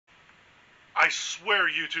I swear,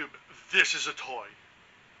 YouTube, this is a toy.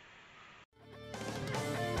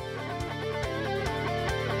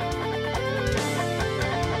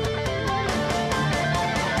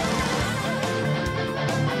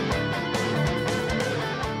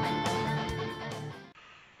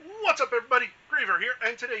 What's up, everybody? Graver here,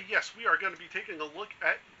 and today, yes, we are going to be taking a look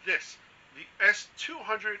at this, the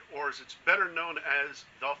S200, or as it's better known as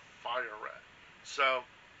the Fire Rat. So,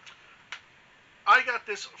 I got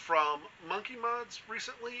this from Monkey Mods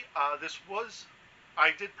recently.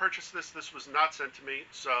 I did purchase this. This was not sent to me,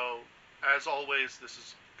 so as always, this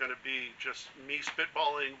is going to be just me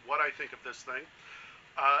spitballing what I think of this thing.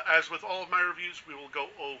 As with all of my reviews, we will go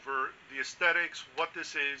over the aesthetics, what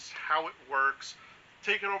this is, how it works,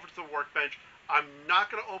 take it over to the workbench. I'm not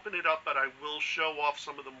going to open it up, but I will show off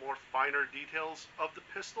some of the more finer details of the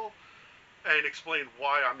pistol and explain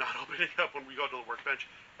why I'm not opening it up when we go to the workbench.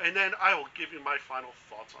 And then I will give you my final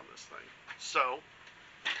thoughts on this thing. So,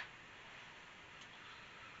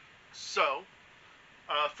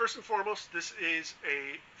 first and foremost, this is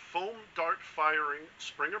a foam dart firing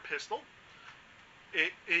Springer pistol.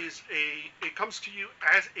 It comes to you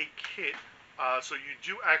as a kit, so you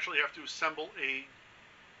do actually have to assemble a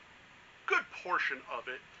good portion of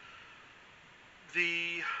it.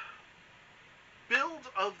 The build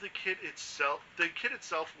of the kit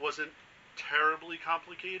itself wasn't terribly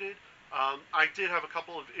complicated. I did have a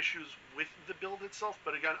couple of issues with the build itself,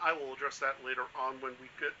 but again, I will address that later on when we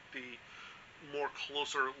get the more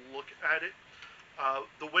closer look at it.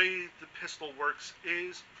 The way the pistol works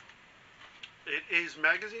is it is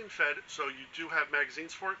magazine fed, so you do have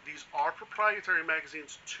magazines for it. These are proprietary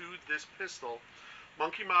magazines to this pistol.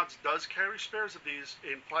 Monkey Mods does carry spares of these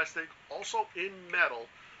in plastic, also in metal.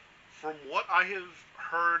 From what I have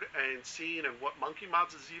heard and seen, and what Monkey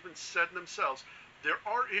Mods has even said themselves, there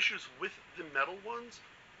are issues with the metal ones,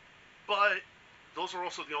 but those are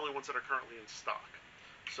also the only ones that are currently in stock.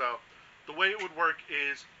 So the way it would work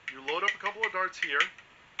is you load up a couple of darts here,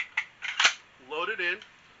 load it in,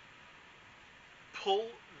 pull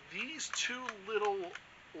these two little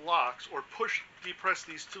locks, or depress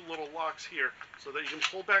these two little locks here so that you can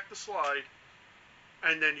pull back the slide,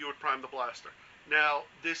 and then you would prime the blaster. Now,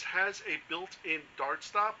 this has a built-in dart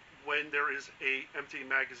stop when there is a empty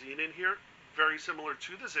magazine in here, very similar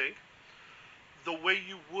to the Zinc. The way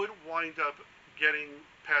you would wind up getting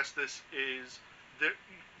past this is that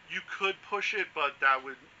you could push it, but I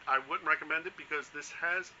wouldn't recommend it because this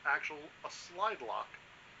has a slide lock.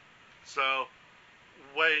 So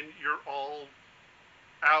when you're all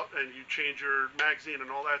out and you change your magazine and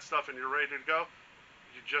all that stuff and you're ready to go,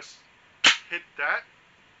 you just hit that,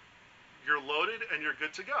 you're loaded, and you're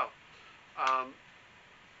good to go.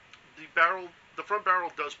 The front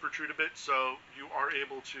barrel does protrude a bit, so you are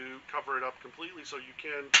able to cover it up completely, so you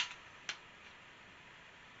can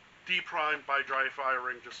deprime by dry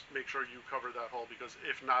firing. Just make sure you cover that hole, because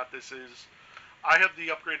if not, I have the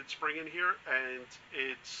upgraded spring in here, and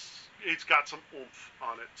it's got some oomph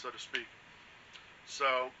on it, so to speak.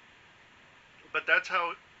 So, but that's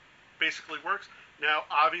how it basically works. Now,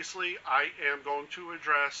 obviously, I am going to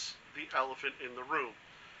address the elephant in the room.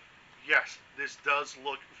 Yes, this does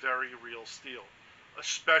look very real steel,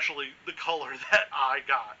 especially the color that I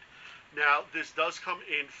got. Now, this does come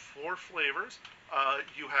in 4 flavors.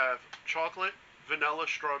 You have chocolate, vanilla,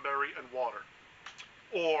 strawberry, and water.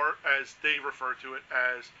 Or, as they refer to it,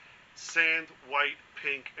 as sand, white,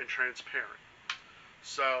 pink, and transparent.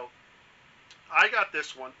 So, I got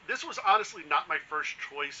this one. This was honestly not my first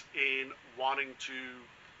choice in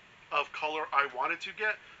of color I wanted to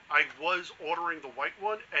get. I was ordering the white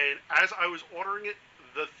one, and as I was ordering it,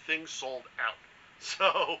 the thing sold out.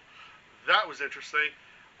 So that was interesting.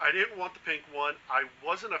 I didn't want the pink one. I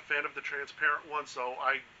wasn't a fan of the transparent one, so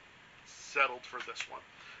I settled for this one.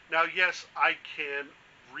 Now, yes, I can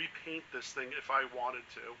repaint this thing if I wanted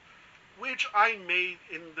to, which I may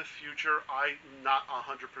in the future. I'm not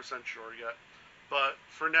 100% sure yet. But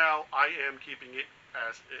for now, I am keeping it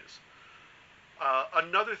as is.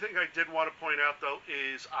 Another thing I did want to point out, though,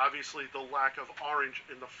 is obviously the lack of orange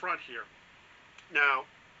in the front here. Now,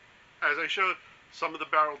 as I showed, some of the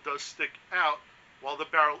barrel does stick out while the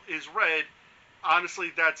barrel is red.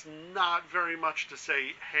 Honestly, that's not very much to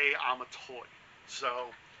say, hey, I'm a toy.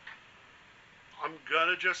 So, I'm going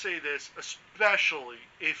to just say this, especially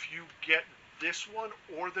if you get this one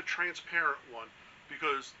or the transparent one,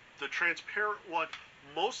 because the transparent one,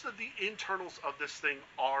 most of the internals of this thing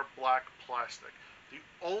are black plastic. The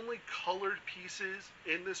only colored pieces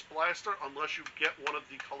in this blaster, unless you get one of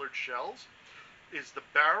the colored shells, is the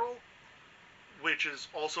barrel, which is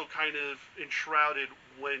also kind of enshrouded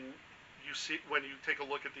when you see when you take a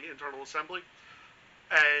look at the internal assembly.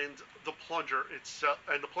 And the plunger itself,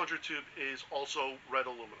 and the plunger tube is also red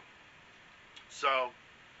aluminum. So,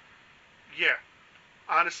 yeah,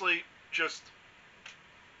 honestly, just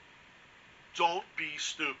don't be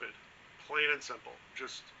stupid. Plain and simple.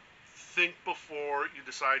 Just think before you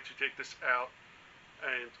decide to take this out,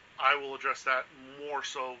 and I will address that more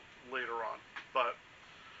so later on. But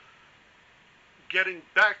getting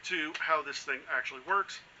back to how this thing actually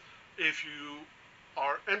works, if you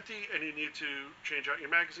are empty and you need to change out your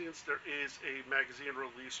magazines, there is a magazine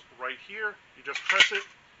release right here. You just press it,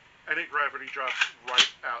 and it gravity drops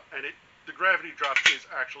right out. And the gravity drop is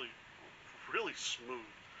actually really smooth.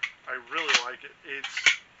 I really like it.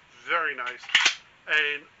 It's very nice.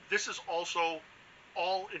 And this is also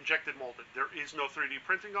all injected molded. There is no 3D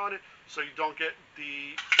printing on it, so you don't get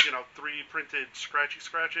the 3D printed scratchy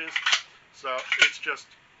scratches. So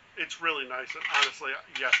it's really nice. And honestly,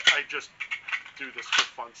 yes, I just do this for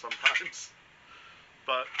fun sometimes.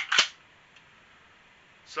 But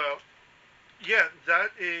so yeah,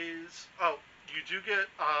 that is. Oh, you do get.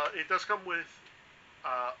 It does come with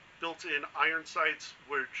built-in iron sights,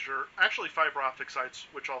 which are actually fiber optic sights,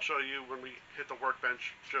 which I'll show you when we hit the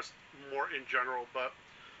workbench, just more in general. But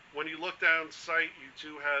when you look down sight, you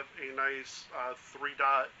do have a nice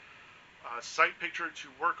 3-dot sight picture to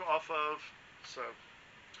work off of. So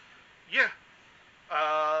yeah,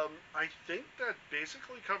 I think that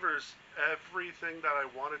basically covers everything that I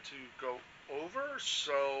wanted to go over.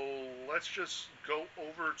 So let's just go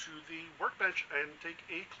over to the workbench and take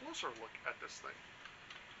a closer look at this thing.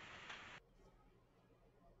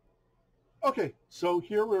 Okay, so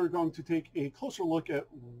here we're going to take a closer look at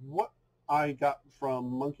what I got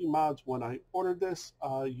from Monkey Mods when I ordered this.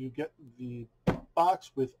 You get the box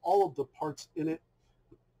with all of the parts in it,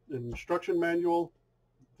 an instruction manual,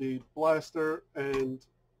 the blaster, and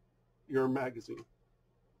your magazine.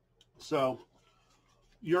 So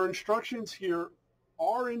your instructions here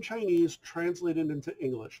are in Chinese, translated into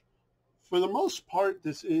English. For the most part,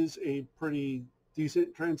 this is a pretty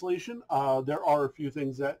decent translation. There are a few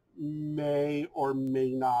things that may or may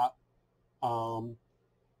not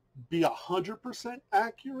be 100%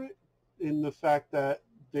 accurate in the fact that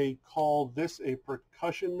they call this a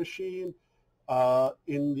percussion machine.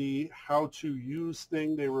 In the how to use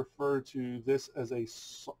thing, they refer to this as a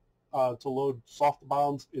to load soft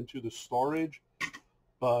bombs into the storage.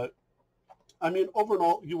 But I mean,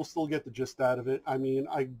 overall, you will still get the gist out of it. I mean,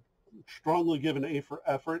 I strongly give an A for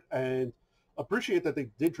effort, and appreciate that they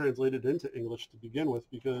did translate it into English to begin with,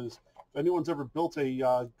 because if anyone's ever built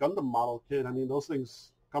a Gundam model kit, I mean, those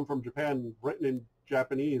things come from Japan, written in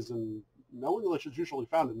Japanese, and no English is usually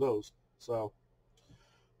found in those. So,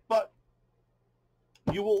 but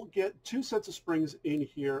you will get 2 sets of springs in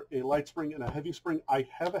here, a light spring and a heavy spring. I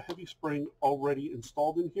have a heavy spring already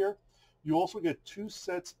installed in here. You also get 2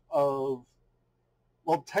 sets of,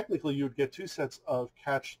 well, technically you would get 2 sets of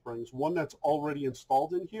catch springs, one that's already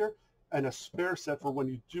installed in here, and a spare set for when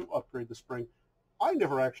you do upgrade the spring. I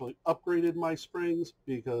never actually upgraded my springs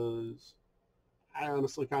because I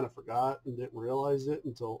honestly kind of forgot and didn't realize it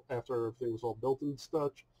until after everything was all built and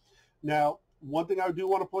such. Now, one thing I do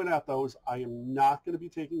want to point out, though, is I am not going to be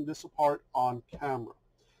taking this apart on camera.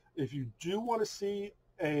 If you do want to see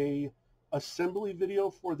a assembly video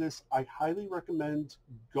for this, I highly recommend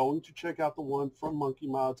going to check out the one from Monkey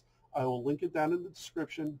Mods. I will link it down in the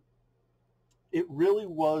description. It really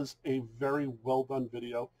was a very well done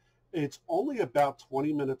video. It's only about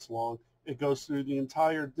 20 minutes long. It goes through the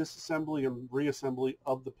entire disassembly and reassembly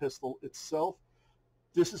of the pistol itself.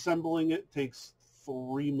 Disassembling it takes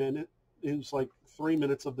 3 minutes. It was like 3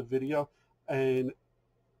 minutes of the video, and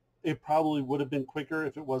it probably would have been quicker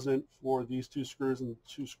if it wasn't for these 2 screws and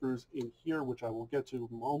 2 screws in here, which I will get to in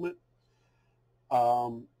a moment.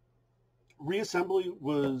 Reassembly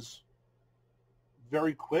was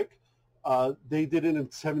very quick. They did it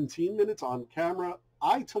in 17 minutes on camera.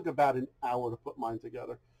 I took about an hour to put mine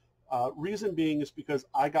together. Reason being is because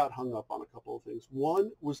I got hung up on a couple of things.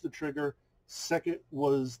 One was the trigger. Second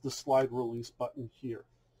was the slide release button here.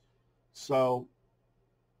 So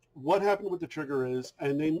what happened with the trigger is,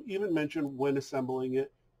 and they even mentioned when assembling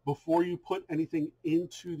it, before you put anything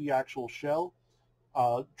into the actual shell,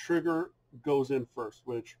 trigger goes in first,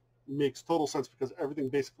 which makes total sense because everything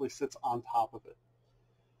basically sits on top of it.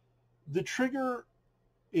 The trigger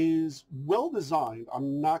is well designed.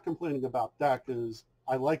 I'm not complaining about that because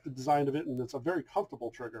I like the design of it and it's a very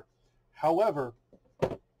comfortable trigger. However,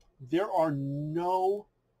 there are no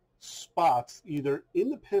spots either in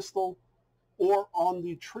the pistol or on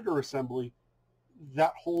the trigger assembly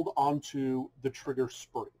that hold onto the trigger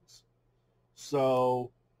springs.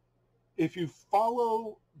 So if you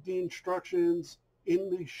follow the instructions in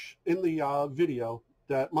the video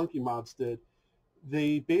that Monkey Mods did,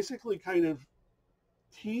 they basically kind of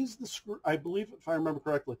tease the screw. I believe, if I remember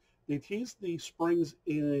correctly, they tease the springs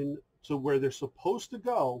in to where they're supposed to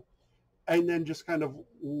go, and then just kind of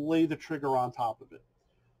lay the trigger on top of it.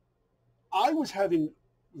 I was having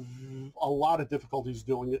a lot of difficulties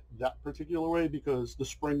doing it that particular way because the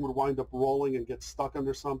spring would wind up rolling and get stuck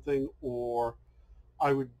under something, or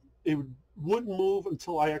it wouldn't move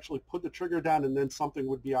until I actually put the trigger down, and then something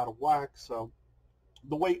would be out of whack. So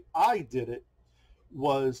the way I did it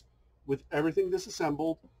was, with everything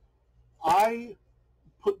disassembled, I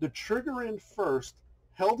put the trigger in first,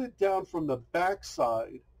 held it down from the back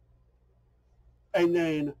side, and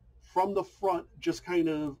then from the front just kind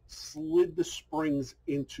of slid the springs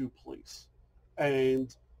into place.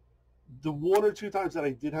 And the one or two times that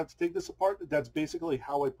I did have to take this apart, that's basically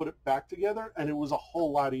how I put it back together, and it was a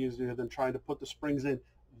whole lot easier than trying to put the springs in,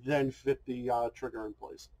 then fit the trigger in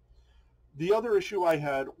place. The other issue I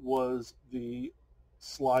had was the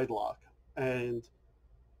slide lock, and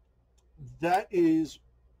that is,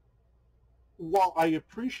 while I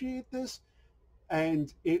appreciate this,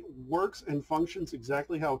 and it works and functions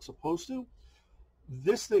exactly how it's supposed to,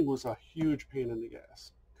 this thing was a huge pain in the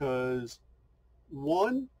ass. Because,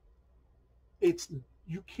 one,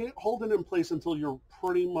 you can't hold it in place until you're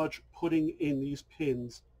pretty much putting in these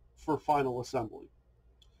pins for final assembly.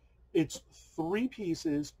 It's 3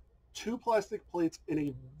 pieces, 2 plastic plates, and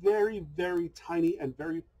a very, very tiny and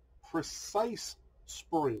very precise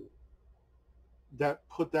spring that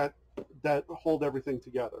hold everything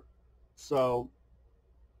together. So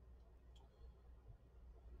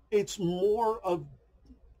it's not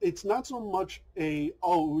so much it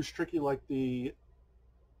was tricky like the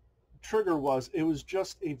trigger was. It was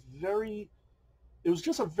just a very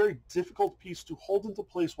difficult piece to hold into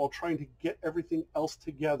place while trying to get everything else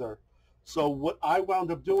together. So what I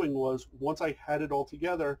wound up doing was, once I had it all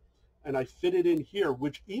together and I fit it in here,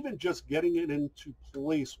 which even just getting it into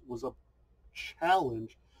place was a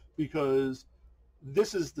challenge, because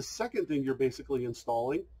this is the second thing you're basically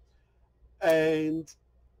installing,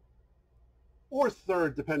 or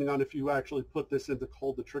third, depending on if you actually put this in to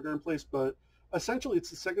hold the trigger in place. But essentially, it's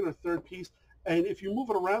the second or third piece. And if you move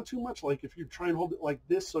it around too much, like if you try and hold it like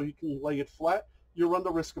this so you can lay it flat, you run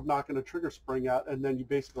the risk of knocking a trigger spring out, and then you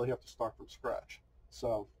basically have to start from scratch.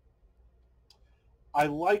 So I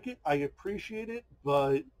like it. I appreciate it.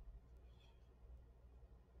 But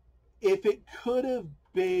if it could have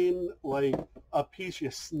been like a piece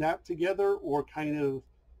you snap together, or kind of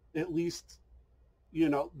at least,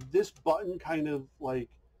 this button kind of like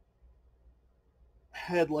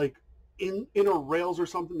had like inner rails or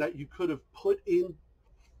something that you could have put in,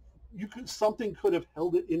 something could have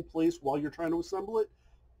held it in place while you're trying to assemble it,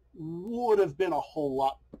 would have been a whole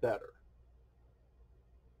lot better.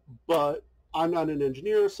 But I'm not an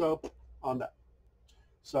engineer, so on that.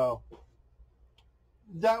 So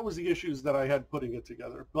that was the issues that I had putting it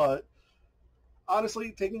together. But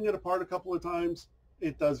honestly, taking it apart a couple of times,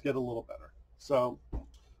 it does get a little better. So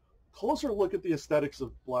closer look at the aesthetics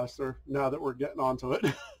of Blaster now that we're getting onto it.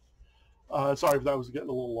 Sorry if that was getting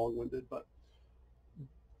a little long-winded, but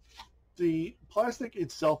the plastic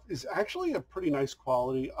itself is actually a pretty nice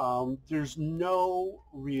quality. There's no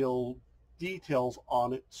real details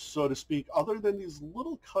on it, so to speak, other than these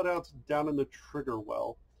little cutouts down in the trigger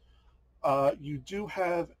well. You do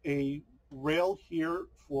have a rail here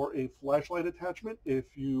for a flashlight attachment if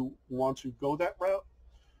you want to go that route.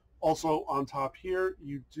 Also on top here,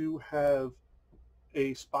 you do have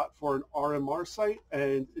a spot for an RMR sight,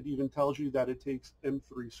 and it even tells you that it takes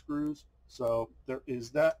M3 screws, so there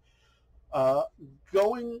is that.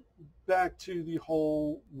 Going back to the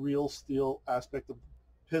whole real steel aspect of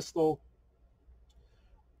the pistol,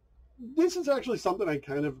 this is actually something I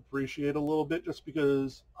kind of appreciate a little bit, just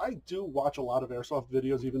because I do watch a lot of airsoft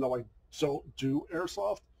videos, even though I don't do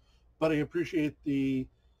airsoft, but I appreciate the,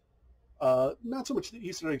 not so much the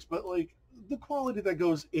Easter eggs, but like the quality that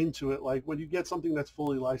goes into it. Like when you get something that's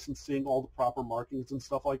fully licensed, seeing all the proper markings and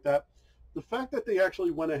stuff like that. The fact that they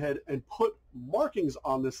actually went ahead and put markings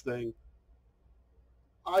on this thing,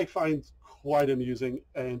 I find quite amusing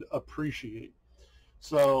and appreciate.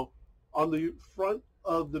 So on the front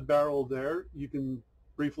of the barrel there, you can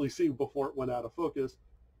briefly see before it went out of focus,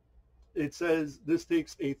 it says this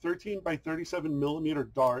takes a 13 by 37 millimeter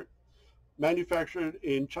dart, manufactured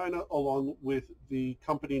in China, along with the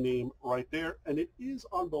company name right there, and it is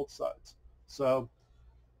on both sides. So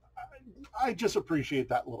I just appreciate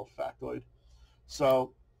that little factoid.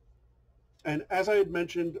 So, and as I had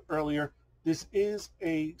mentioned earlier, this is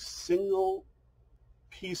a single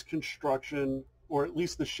piece construction, or at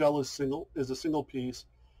least the shell is a single piece.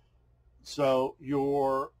 So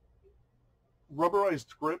your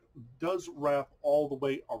rubberized grip does wrap all the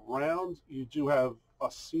way around. You do have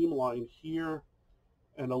a seam line here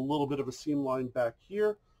and a little bit of a seam line back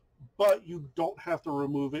here, but you don't have to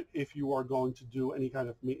remove it if you are going to do any kind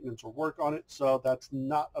of maintenance or work on it, so that's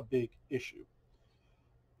not a big issue.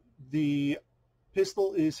 The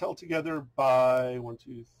pistol is held together by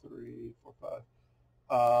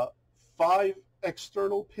 5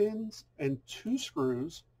 external pins and 2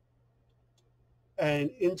 screws,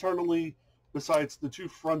 and internally, besides the 2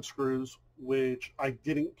 front screws, which I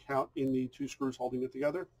didn't count in the 2 screws holding it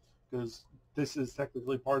together, because this is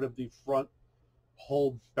technically part of the front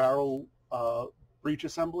whole barrel breech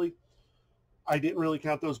assembly. I didn't really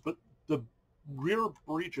count those, but the rear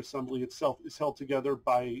breech assembly itself is held together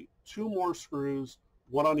by 2 more screws,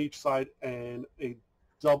 1 on each side, and a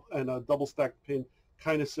double stacked pin,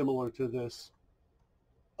 kind of similar to this,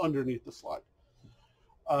 underneath the slide.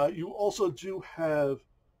 You also do have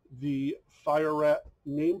the Fire Rat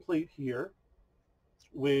nameplate here,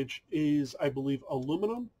 which is, I believe,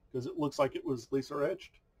 aluminum, because it looks like it was laser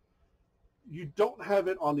etched. You don't have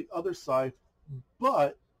it on the other side,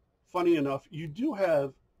 but funny enough, you do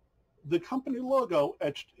have the company logo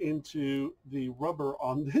etched into the rubber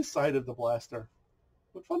on this side of the blaster,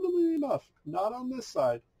 but funnily enough, not on this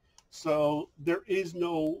side. So there is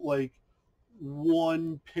no like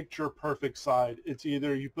one picture perfect side. It's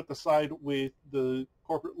either you put the side with the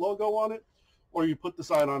corporate logo on it, or you put the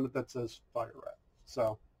side on it that says Fire Rat.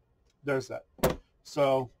 So there's that.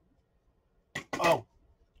 So, oh,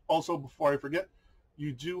 also before I forget,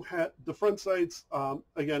 you do have the front sights.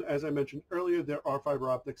 Again, as I mentioned earlier, there are fiber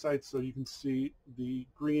optic sights, so you can see the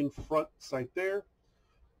green front sight there.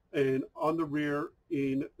 And on the rear,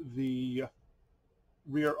 in the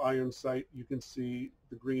rear iron sight, you can see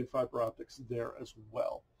the green fiber optics there as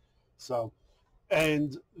well. So,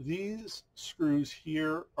 and these screws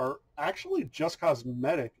here are actually just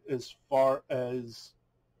cosmetic as far as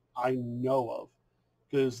I know of,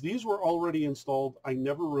 because these were already installed. I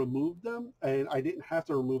never removed them, and I didn't have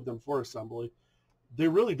to remove them for assembly. They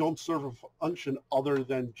really don't serve a function other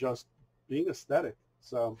than just being aesthetic.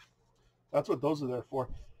 So that's what those are there for.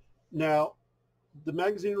 Now, the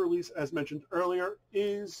magazine release, as mentioned earlier,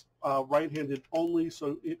 is right-handed only,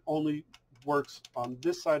 so it only works on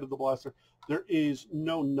this side of the blaster. There is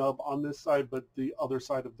no nub on this side, but the other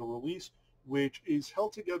side of the release, which is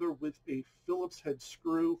held together with a Phillips head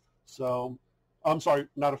screw. So, I'm sorry,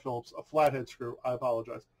 not a Phillips, a flathead screw. I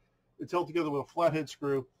apologize. It's held together with a flathead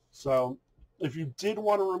screw. So, if you did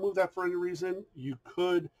want to remove that for any reason, you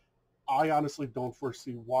could. I honestly don't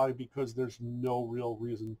foresee why, because there's no real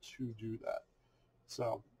reason to do that.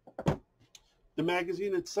 So, the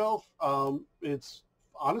magazine itself, it's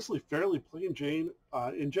honestly fairly plain Jane,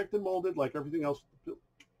 injected molded like everything else,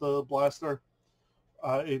 the blaster.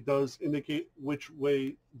 It does indicate which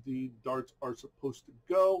way the darts are supposed to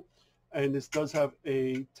go, and this does have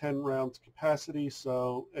a 10 rounds capacity,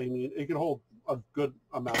 so I mean it can hold a good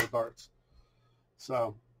amount of darts.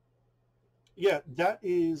 So yeah, that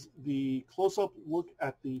is the close-up look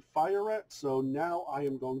at the Fire Rat. So now I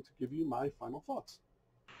am going to give you my final thoughts.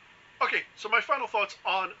 Okay, so my final thoughts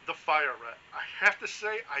on the Fire Rat. I have to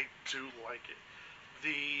say, I do like it.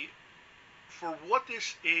 For what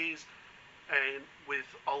this is, and with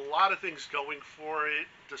a lot of things going for it,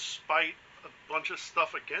 despite a bunch of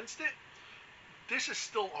stuff against it, this is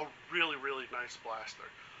still a really, really nice blaster.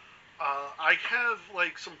 I have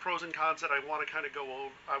like some pros and cons that I want to kind of go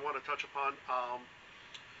over. I want to touch upon.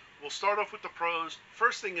 We'll start off with the pros.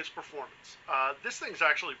 First thing is performance. This thing's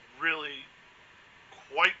actually really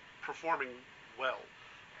quite performing well,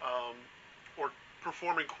 or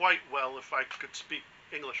performing quite well if I could speak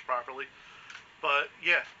English properly. But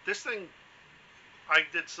yeah, this thing, I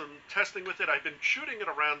did some testing with it. I've been shooting it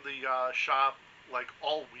around the shop like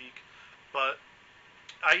all week, but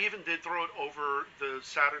I even did throw it over the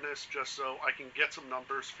Saturnus just so I can get some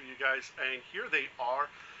numbers for you guys, and here they are.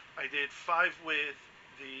 I did 5 with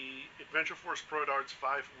the Adventure Force Pro darts,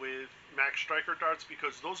 5 with Max Striker darts,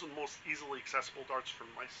 because those are the most easily accessible darts for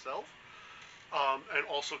myself, and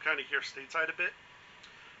also kind of here stateside a bit.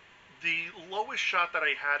 The lowest shot that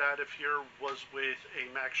I had out of here was with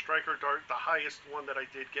a Max Striker dart. The highest one that I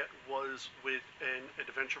did get was with an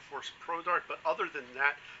Adventure Force Pro dart, but other than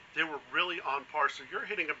that, they were really on par. So you're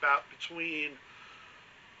hitting about between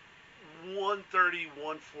 130,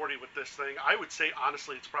 140 with this thing. I would say,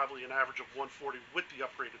 honestly, it's probably an average of 140 with the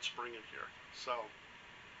upgraded spring in here. So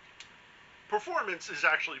performance is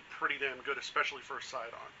actually pretty damn good, especially for a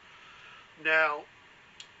sidearm. Now,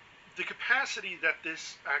 The capacity that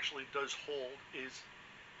this actually does hold is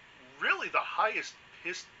really the highest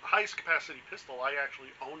capacity pistol I actually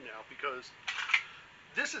own now, because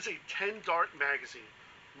this is a 10 dart magazine.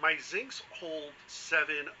 My Zincs hold 7.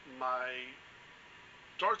 My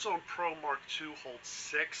Dart Zone Pro Mark II holds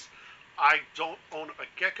 6. I don't own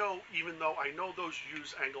a Gecko, even though I know those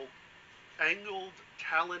use angled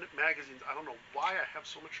Talon magazines. I don't know why I have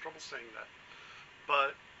so much trouble saying that.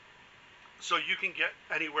 But so you can get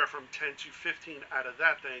anywhere from 10 to 15 out of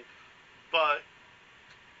that thing, but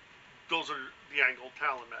those are the angled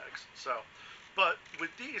Talon mags. So, but with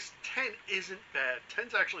these, 10 isn't bad.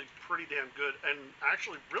 10's actually pretty damn good, and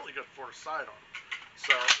actually really good for a sidearm.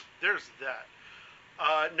 So there's that.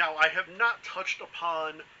 Now, I have not touched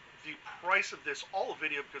upon the price of this all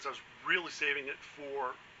video, because I was really saving it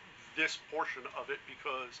for this portion of it,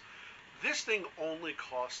 because this thing only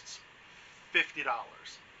costs $50.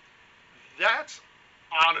 That's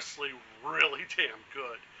honestly really damn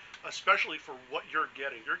good, especially for what you're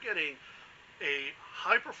getting. You're getting a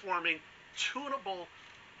high-performing, tunable,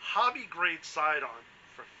 hobby-grade sidearm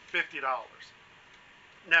for $50.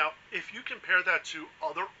 Now, if you compare that to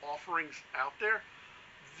other offerings out there,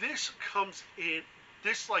 this comes in,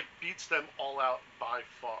 this like beats them all out by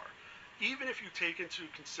far. Even if you take into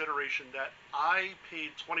consideration that I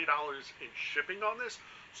paid $20 in shipping on this,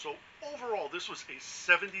 so overall this was a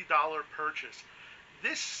 $70 purchase.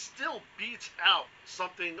 This still beats out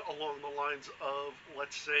something along the lines of,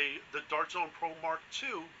 let's say, the Dart Zone Pro Mark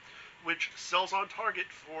II, which sells on Target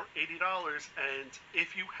for $80, and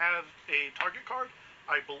if you have a Target card,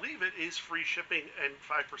 I believe it is free shipping and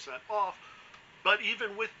 5% off. But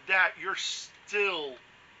even with that, you're still,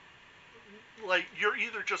 like, you're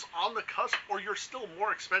either just on the cusp, or you're still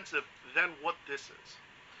more expensive than what this is.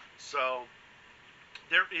 So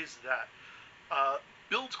there is that.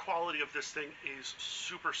 Build quality of this thing is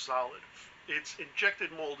super solid. It's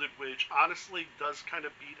injected molded, which honestly does kind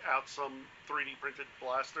of beat out some 3D printed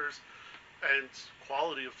blasters, and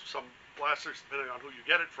quality of some blasters depending on who you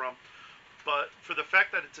get it from. But for the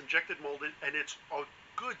fact that it's injected molded, and it's a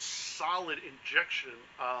good solid injection,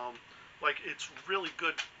 like it's really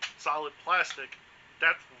good solid plastic,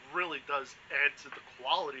 that really does add to the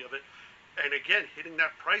quality of it. And again, hitting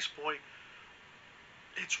that price point,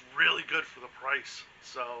 it's really good for the price.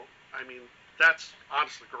 So, I mean, that's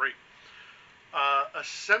honestly great.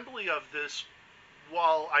 Assembly of this,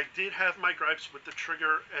 while I did have my gripes with the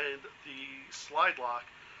trigger and the slide lock,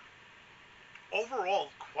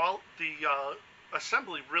 overall, the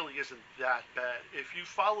assembly really isn't that bad. If you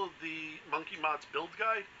follow the Monkey Mods build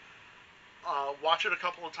guide, watch it a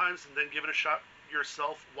couple of times, and then give it a shot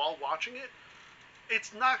yourself while watching it,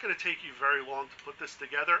 it's not going to take you very long to put this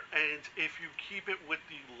together. And if you keep it with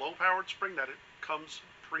the low-powered spring that it comes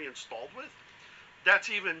pre-installed with, that's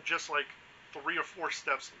even just like 3 or 4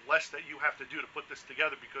 steps less that you have to do to put this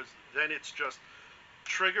together, because then it's just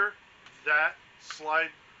trigger, that,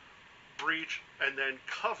 slide, breech, and then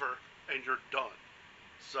cover, and you're done.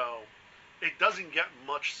 So it doesn't get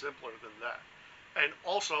much simpler than that. And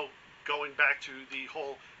also, going back to the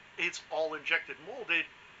whole it's all injected molded,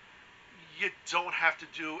 you don't have to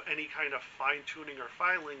do any kind of fine-tuning or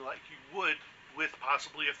filing like you would with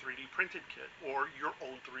possibly a 3D printed kit or your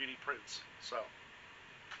own 3D prints. So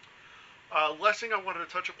last thing I wanted to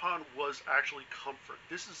touch upon was actually comfort.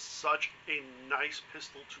 This is such a nice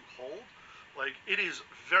pistol to hold. Like, it is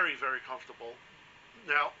very, very comfortable.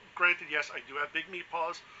 Now, granted, yes, I do have big meat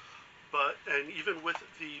paws, and even with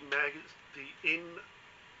the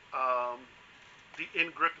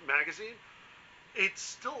in-grip magazine, it's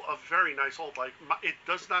still a very nice hold. Like, it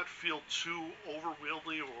does not feel too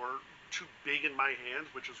overwieldy or too big in my hand,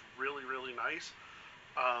 which is really, really nice.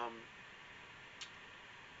 I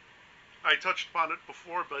touched upon it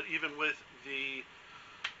before, but even with the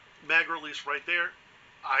mag release right there,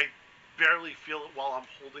 I barely feel it while I'm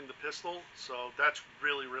holding the pistol, so that's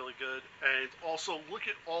really, really good. And also, look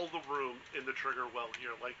at all the room in the trigger well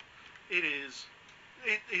here. Like, it's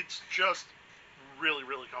just really,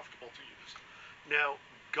 really comfortable to use. Now,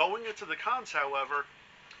 going into the cons, however,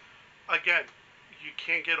 again, you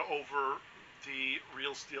can't get over the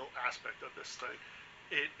real steel aspect of this thing.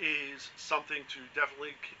 It is something to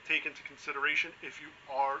definitely take into consideration if you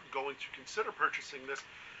are going to consider purchasing this,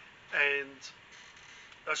 and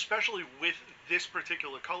especially with this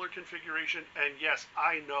particular color configuration. And yes,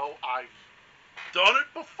 I know I've done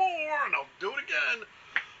it before, and I'll do it again,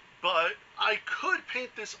 but I could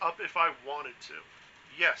paint this up if I wanted to.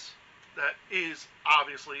 Yes, that is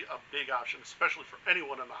obviously a big option, especially for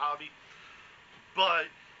anyone in the hobby, but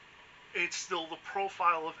it's still the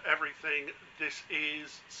profile of everything. This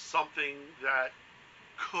is something that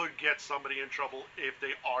could get somebody in trouble if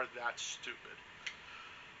they are that stupid.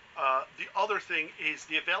 The other thing is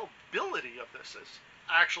the availability of this is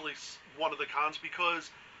actually one of the cons,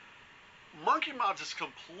 because Monkey Mods is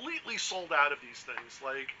completely sold out of these things.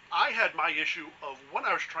 Like, I had my issue of when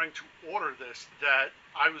I was trying to order this, that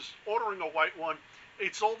I was ordering a white one,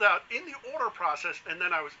 it sold out in the order process, and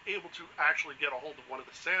then I was able to actually get a hold of one of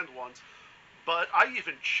the sand ones. But I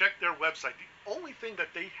even checked their website. The only thing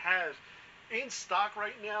that they have in stock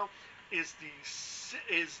right now is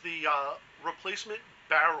the replacement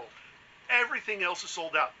barrel. Everything else is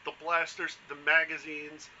sold out. The blasters, the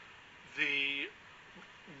magazines, the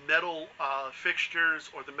metal fixtures,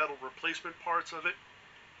 or the metal replacement parts of it,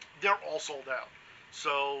 they're all sold out.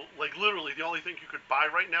 So, like, literally, the only thing you could buy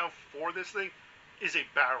right now for this thing is a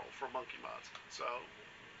barrel for Monkey Mods. So,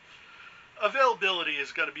 availability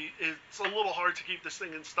is going to be, it's a little hard to keep this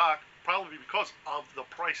thing in stock, probably because of the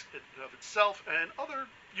price of itself, and other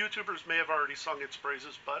YouTubers may have already sung its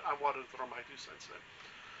praises, but I wanted to throw my 2 cents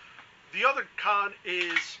in. The other con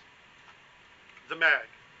is the mag.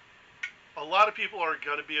 A lot of people are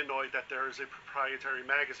going to be annoyed that there is a proprietary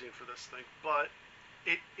magazine for this thing, but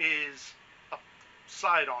it is a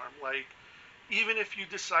sidearm. Like, even if you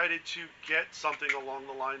decided to get something along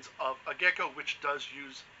the lines of a Gecko, which does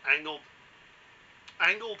use angled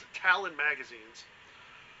Talon magazines,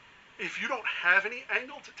 if you don't have any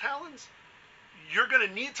angled Talons, you're going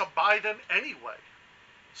to need to buy them anyway.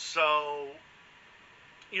 So,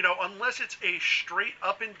 you know, unless it's a straight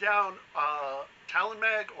up and down Talon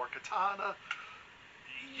mag or Katana,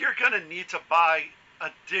 you're going to need to buy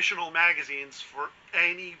additional magazines for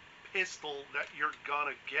any pistol that you're going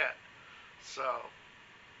to get. So,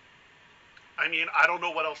 I mean, I don't know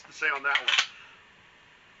what else to say on that one.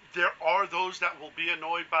 There are those that will be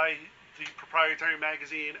annoyed by the proprietary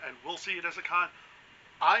magazine and will see it as a con.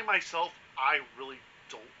 I myself, I really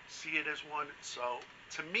don't see it as one. So,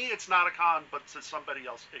 to me, it's not a con, but to somebody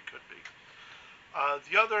else, it could be.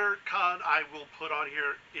 The other con I will put on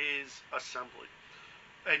here is assembly.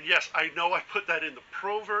 And yes, I know I put that in the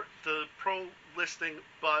pro listing,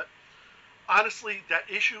 but honestly, that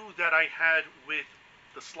issue that I had with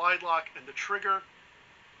the slide lock and the trigger,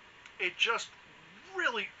 it just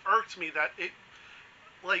really irked me that it,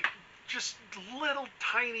 like, just little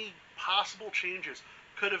tiny possible changes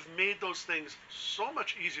could have made those things so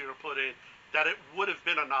much easier to put in that it would have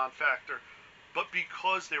been a non-factor. But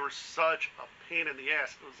because they were such a pain in the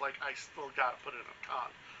ass, it was like, I still got to put in a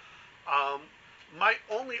con. My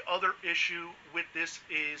only other issue with this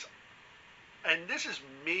is, and this is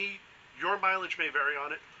me, your mileage may vary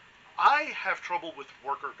on it, I have trouble with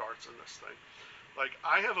worker darts in this thing. Like,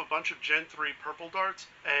 I have a bunch of Gen 3 purple darts,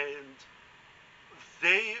 and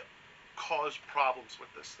they cause problems with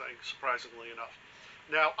this thing, surprisingly enough.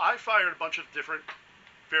 Now, I fired a bunch of different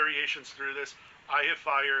variations through this. I have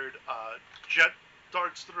fired jet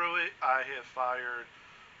darts through it. I have fired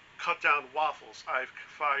cut down waffles. I've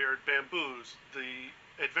fired bamboos,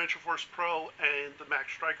 the Adventure Force Pro, and the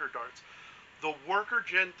Max Striker darts. The worker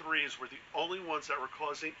Gen 3s were the only ones that were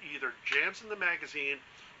causing either jams in the magazine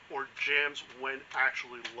or jams when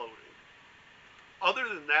actually loading. Other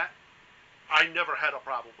than that, I never had a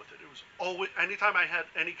problem with it. It was always, anytime I had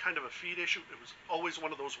any kind of a feed issue, it was always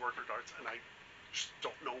one of those worker darts, and I just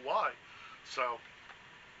don't know why. So,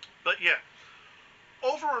 but yeah,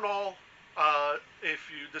 over and all,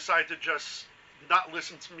 if you decide to just not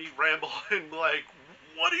listen to me ramble and like,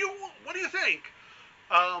 what do you think?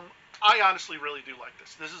 I honestly really do like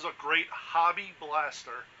this. This is a great hobby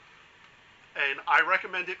blaster, and I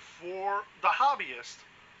recommend it for the hobbyist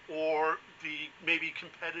or the maybe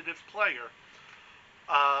competitive player.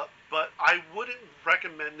 But I wouldn't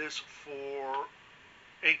recommend this for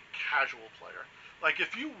a casual player. Like,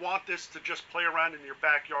 if you want this to just play around in your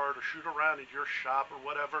backyard or shoot around in your shop or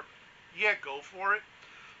whatever, yeah, go for it.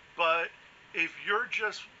 But if you're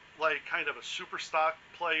just like kind of a super stock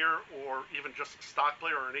player or even just a stock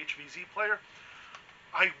player or an HVZ player,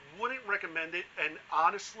 I wouldn't recommend it. And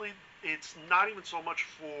honestly, it's not even so much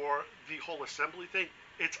for the whole assembly thing.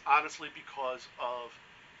 It's honestly because of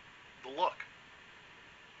the look.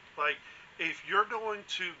 Like, if you're going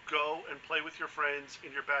to go and play with your friends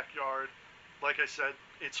in your backyard, like I said,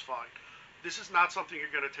 it's fine. This is not something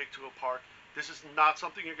you're going to take to a park. This is not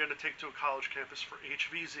something you're going to take to a college campus for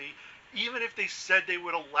HVZ. Even if they said they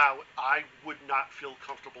would allow it, I would not feel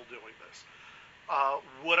comfortable doing this.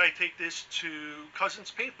 Would I take this to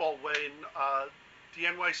Cousins Paintball when the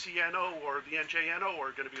NYCNO or the NJNO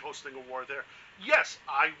are going to be hosting a war there? Yes,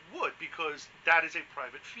 I would, because that is a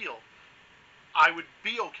private field. I would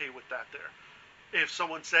be okay with that there. If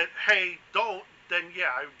someone said, hey, don't, then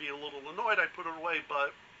yeah, I would be a little annoyed. I'd put it away,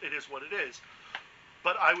 but it is what it is.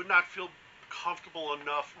 But I would not feel comfortable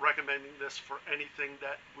enough recommending this for anything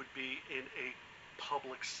that would be in a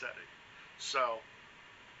public setting. So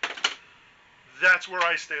that's where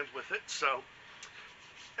I stand with it. So,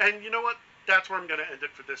 and you know what? That's where I'm going to end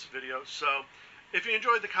it for this video. So if you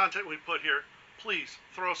enjoyed the content we put here, please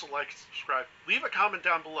throw us a like, subscribe, leave a comment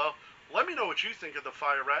down below. Let me know what you think of the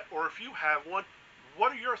Fire Rat, or if you have one,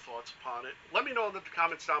 what are your thoughts upon it? Let me know in the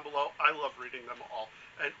comments down below. I love reading them all.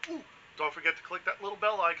 And ooh, don't forget to click that little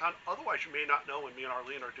bell icon. Otherwise, you may not know when me and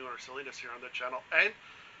Arlene are doing our silliness here on the channel. And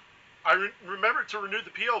I remembered to renew the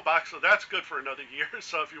P.O. box, so that's good for another year.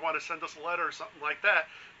 So if you want to send us a letter or something like that,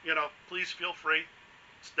 please feel free.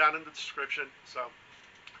 It's down in the description. So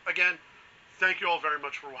again, thank you all very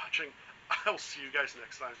much for watching. I'll see you guys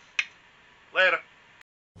next time. Later.